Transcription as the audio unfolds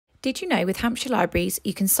Did you know with Hampshire Libraries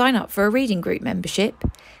you can sign up for a reading group membership?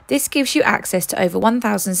 This gives you access to over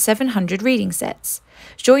 1,700 reading sets.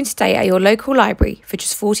 Join today at your local library for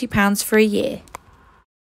just £40 for a year.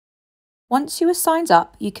 Once you are signed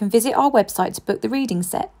up, you can visit our website to book the reading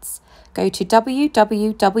sets. Go to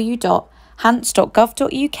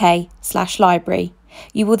www.hants.gov.uk/library.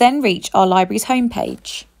 You will then reach our library's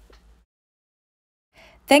homepage.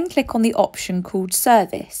 Then click on the option called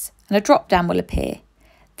Service and a drop-down will appear.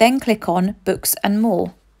 Then click on Books and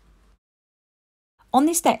More. On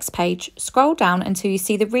this next page, scroll down until you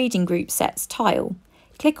see the Reading Group Sets tile.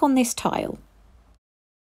 Click on this tile.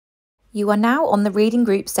 You are now on the Reading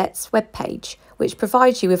Group Sets webpage, which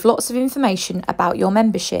provides you with lots of information about your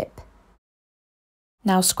membership.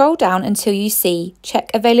 Now scroll down until you see Check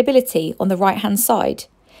Availability on the right-hand side.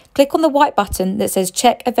 Click on the white button that says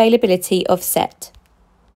Check Availability of Set.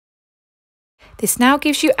 This now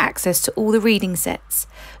gives you access to all the reading sets.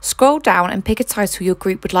 Scroll down and pick a title your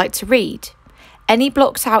group would like to read. Any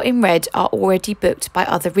blocked out in red are already booked by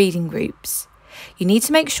other reading groups. You need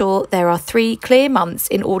to make sure there are 3 clear months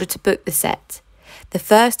in order to book the set. The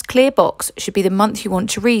first clear box should be the month you want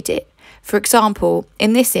to read it. For example,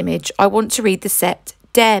 in this image, I want to read the set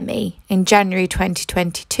Dare Me in January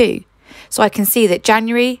 2022. So I can see that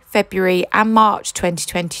January, February and March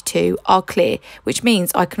 2022 are clear, which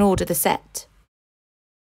means I can order the set.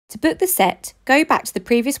 To book the set, go back to the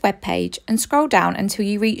previous web page and scroll down until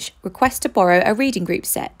you reach Request to borrow a reading group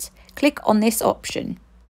set. Click on this option.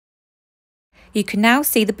 You can now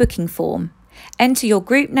see the booking form. Enter your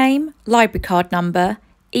group name, library card number,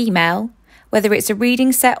 email, whether it's a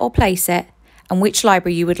reading set or play set, and which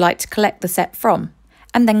library you would like to collect the set from,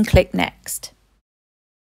 and then click Next.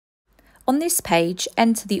 On this page,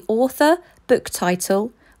 enter the author, book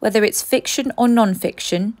title, whether it's fiction or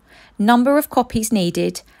non-fiction, number of copies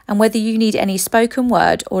needed, and whether you need any spoken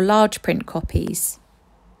word or large print copies.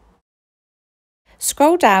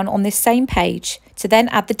 Scroll down on this same page to then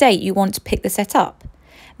add the date you want to pick the set up.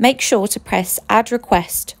 Make sure to press Add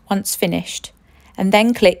Request once finished, and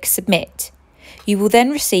then click Submit. You will then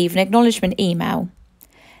receive an acknowledgement email.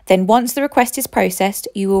 Then once the request is processed,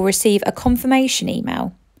 you will receive a confirmation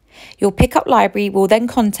email. Your pickup library will then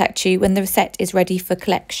contact you when the set is ready for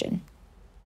collection.